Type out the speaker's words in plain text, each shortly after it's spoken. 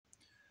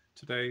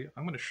Today,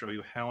 I'm going to show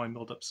you how I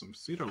milled up some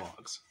cedar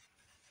logs.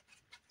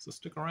 So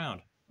stick around.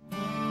 A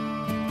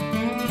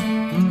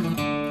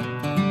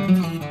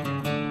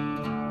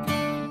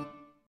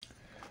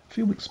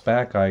few weeks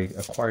back, I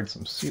acquired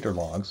some cedar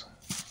logs.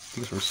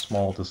 These were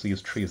small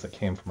diseased trees that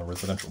came from a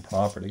residential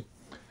property.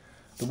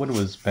 The wood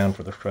was bound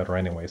for the shredder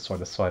anyway, so I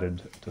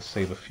decided to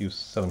save a few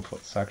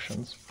 7-foot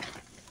sections.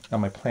 Now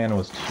my plan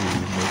was to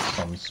make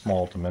some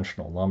small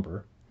dimensional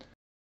lumber.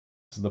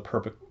 This is the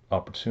perfect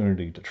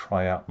opportunity to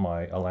try out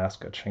my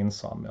Alaska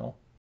chainsaw mill.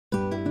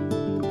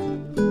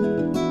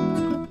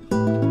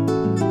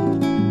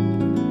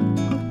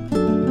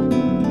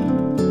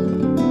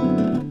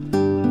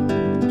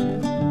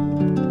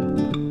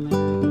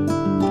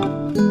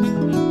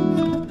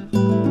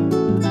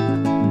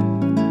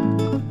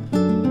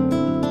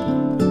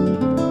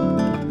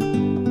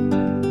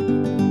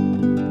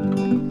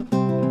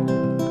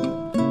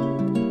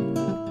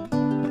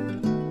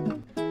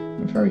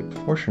 Very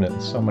fortunate in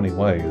so many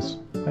ways.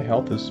 My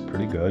health is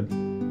pretty good.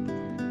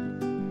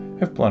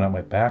 I've blown out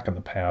my back in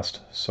the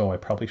past, so I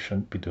probably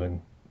shouldn't be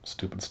doing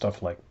stupid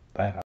stuff like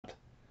that.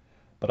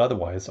 But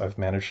otherwise, I've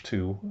managed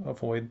to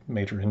avoid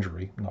major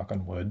injury, knock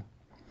on wood.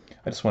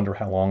 I just wonder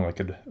how long I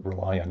could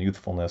rely on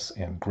youthfulness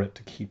and grit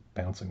to keep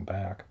bouncing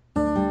back.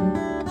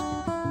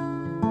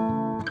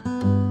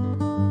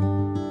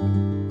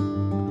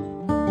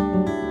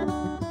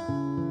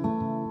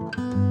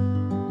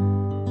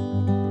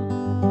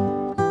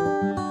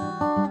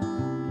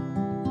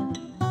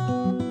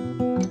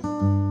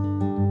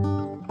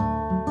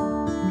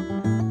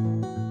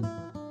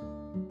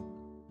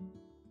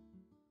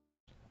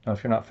 Now,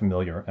 if you're not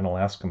familiar, an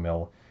Alaskan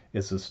mill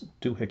is this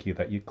doohickey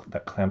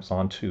that clamps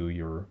onto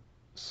your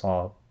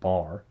saw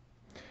bar.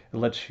 It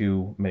lets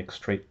you make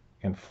straight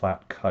and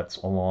flat cuts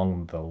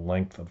along the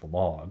length of the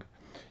log.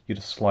 You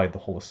just slide the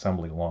whole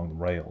assembly along the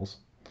rails.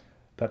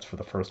 That's for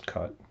the first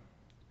cut.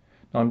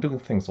 Now I'm doing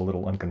things a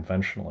little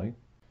unconventionally.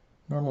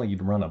 Normally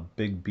you'd run a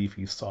big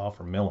beefy saw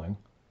for milling.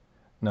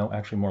 No,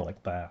 actually more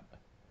like that.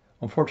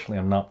 Unfortunately,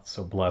 I'm not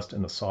so blessed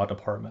in the saw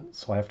department,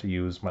 so I have to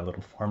use my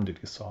little farm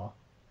duty saw.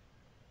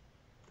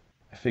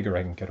 I figure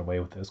I can get away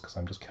with this because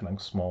I'm just cutting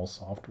small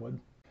softwood.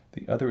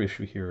 The other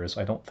issue here is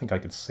I don't think I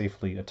could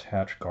safely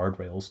attach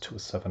guardrails to a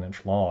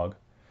 7-inch log.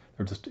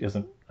 There just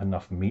isn't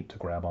enough meat to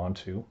grab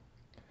onto.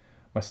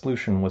 My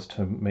solution was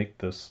to make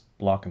this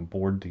block and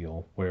board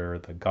deal where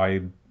the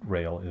guide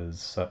rail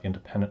is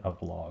independent of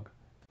the log.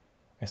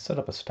 I set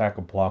up a stack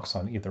of blocks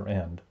on either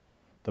end.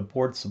 The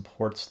board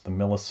supports the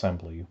mill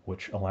assembly,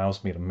 which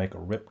allows me to make a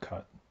rip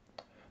cut.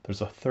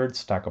 There's a third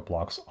stack of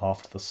blocks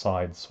off to the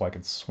side so I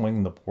could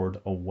swing the board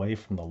away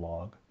from the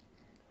log.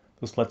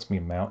 This lets me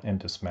mount and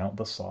dismount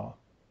the saw.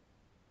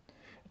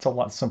 It's a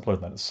lot simpler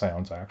than it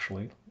sounds,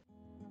 actually.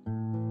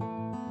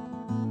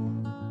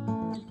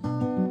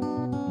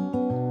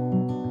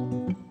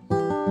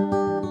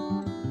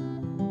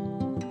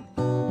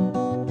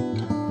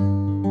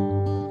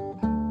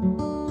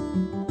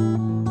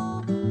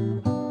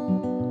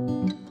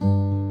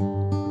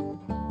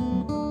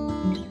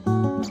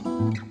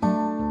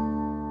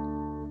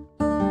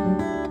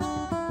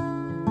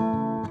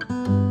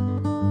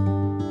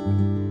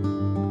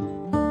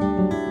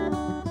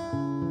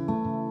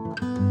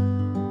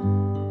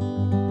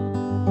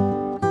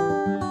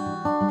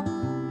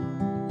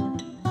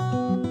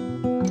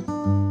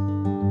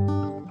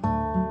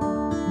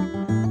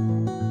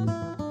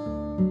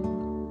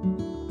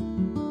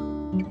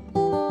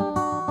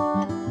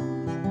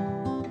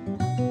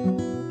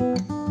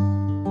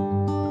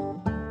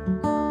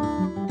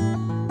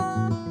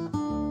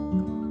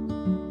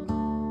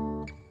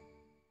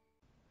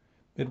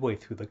 Midway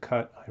through the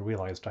cut, I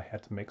realized I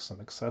had to make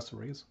some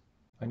accessories.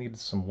 I needed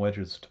some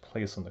wedges to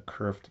place on the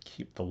kerf to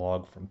keep the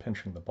log from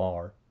pinching the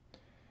bar.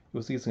 It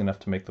was easy enough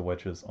to make the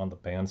wedges on the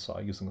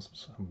bandsaw using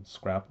some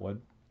scrap wood.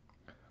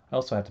 I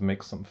also had to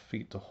make some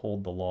feet to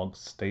hold the log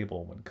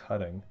stable when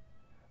cutting.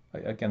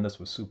 Again, this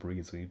was super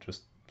easy,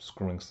 just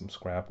screwing some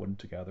scrap wood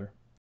together.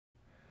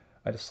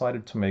 I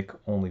decided to make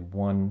only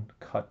one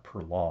cut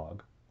per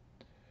log.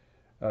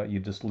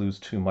 You just lose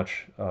too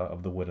much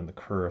of the wood in the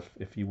kerf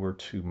if you were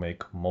to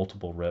make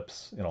multiple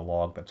rips in a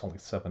log that's only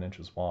 7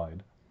 inches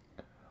wide.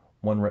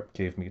 One rip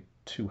gave me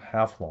 2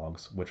 half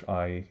logs, which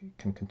I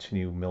can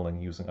continue milling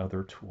using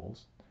other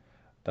tools.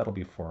 That'll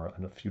be for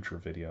a future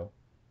video.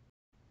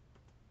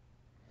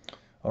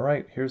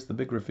 Alright, here's the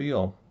big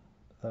reveal.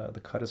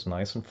 The cut is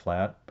nice and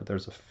flat, but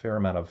there's a fair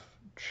amount of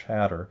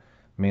chatter,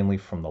 mainly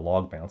from the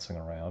log bouncing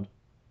around.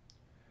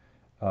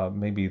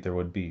 Maybe there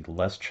would be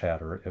less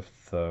chatter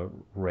if the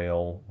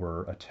rail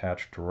were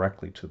attached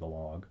directly to the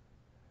log.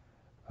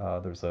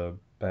 There's a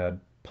bad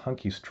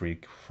punky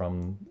streak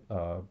from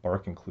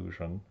bark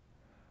inclusion.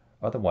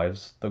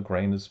 Otherwise, the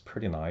grain is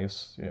pretty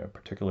nice,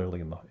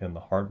 particularly in the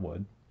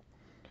hardwood.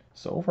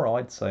 So overall,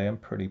 I'd say I'm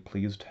pretty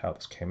pleased how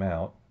this came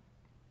out.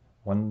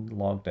 1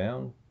 log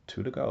down,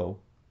 2 to go.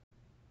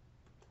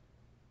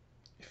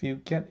 If you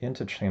get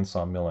into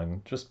chainsaw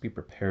milling, just be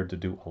prepared to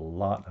do a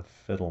lot of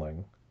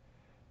fiddling.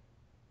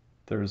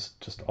 There's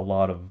just a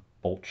lot of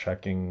bolt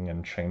checking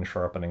and chain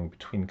sharpening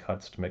between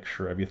cuts to make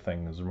sure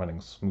everything is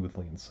running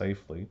smoothly and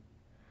safely.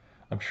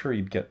 I'm sure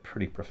you'd get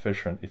pretty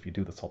proficient if you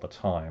do this all the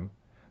time,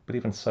 but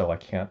even so, I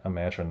can't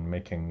imagine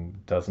making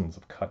dozens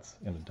of cuts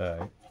in a day.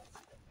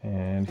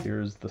 And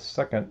here's the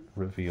second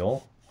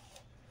reveal.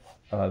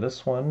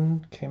 This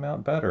one came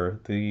out better.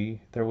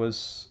 There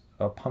was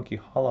a punky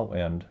hollow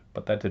end,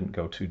 but that didn't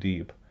go too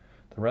deep.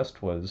 The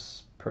rest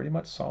was pretty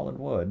much solid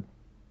wood.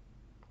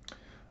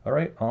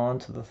 Alright, on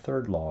to the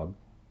third log.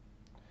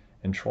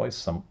 Enjoy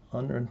some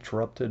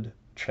uninterrupted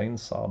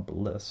chainsaw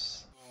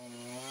bliss.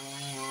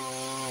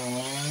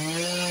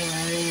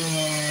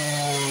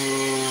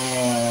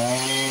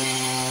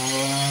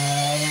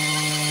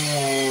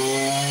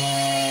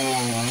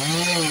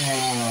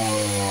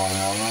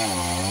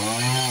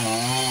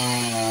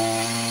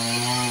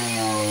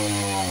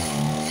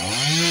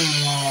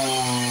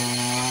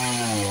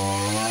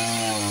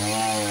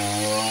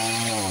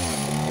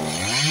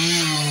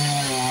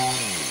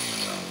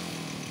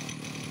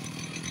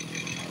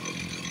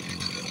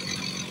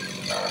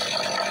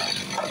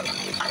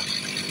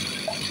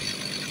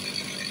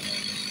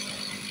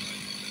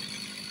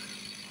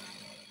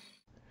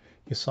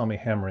 You saw me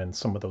hammer in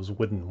some of those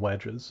wooden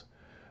wedges.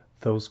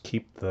 Those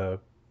keep the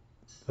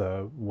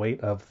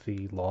weight of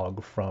the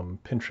log from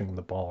pinching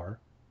the bar.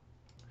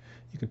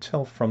 You can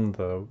tell from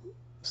the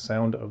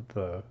sound of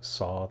the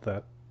saw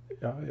that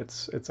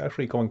it's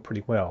actually going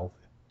pretty well.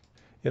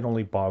 It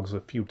only bogs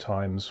a few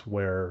times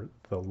where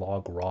the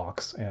log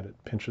rocks and it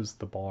pinches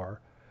the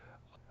bar.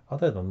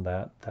 Other than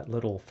that, that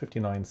little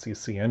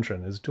 59cc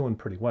engine is doing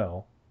pretty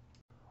well.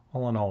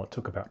 All in all, it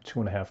took about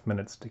 2.5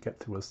 minutes to get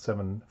through a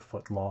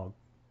 7-foot log.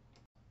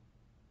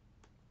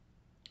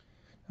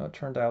 Now, it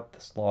turned out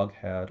this log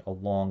had a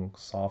long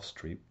soft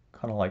streak,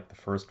 kind of like the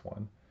first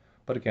one,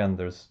 but again,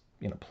 there's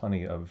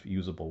plenty of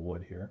usable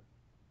wood here.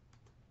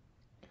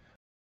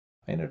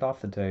 I ended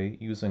off the day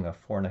using a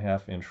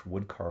 4.5-inch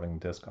wood carving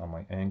disc on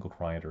my angle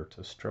grinder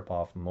to strip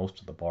off most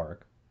of the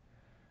bark.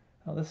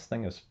 Now, this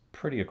thing is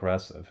pretty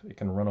aggressive. It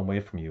can run away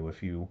from you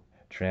if you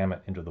jam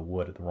it into the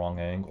wood at the wrong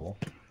angle.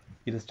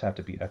 You just have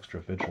to be extra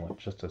vigilant,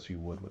 just as you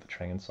would with a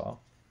chainsaw.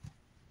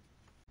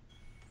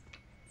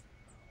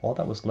 All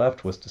that was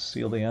left was to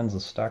seal the ends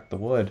and stack the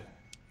wood.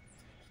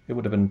 It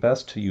would have been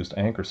best to use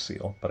anchor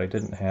seal, but I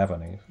didn't have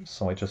any,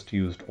 so I just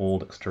used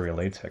old exterior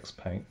latex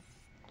paint.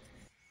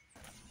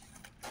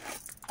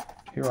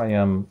 Here I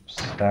am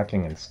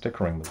stacking and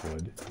stickering the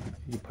wood.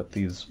 You put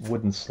these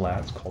wooden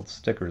slats called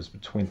stickers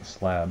between the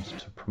slabs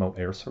to promote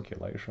air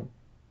circulation.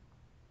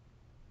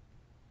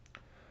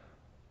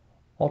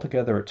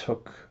 Altogether, it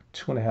took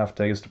 2.5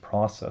 days to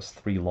process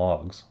 3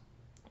 logs.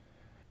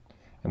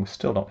 And we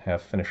still don't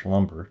have finished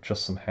lumber,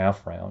 just some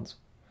half rounds.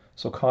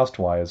 So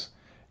cost-wise,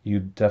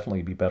 you'd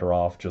definitely be better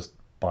off just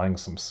buying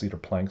some cedar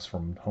planks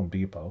from Home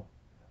Depot.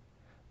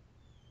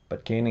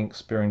 But gaining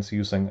experience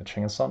using a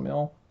chainsaw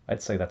mill,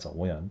 I'd say that's a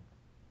win.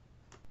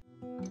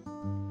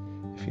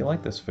 If you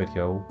like this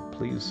video,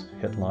 please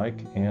hit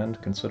like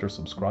and consider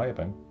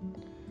subscribing.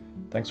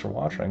 Thanks for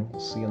watching.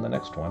 See you in the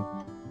next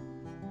one.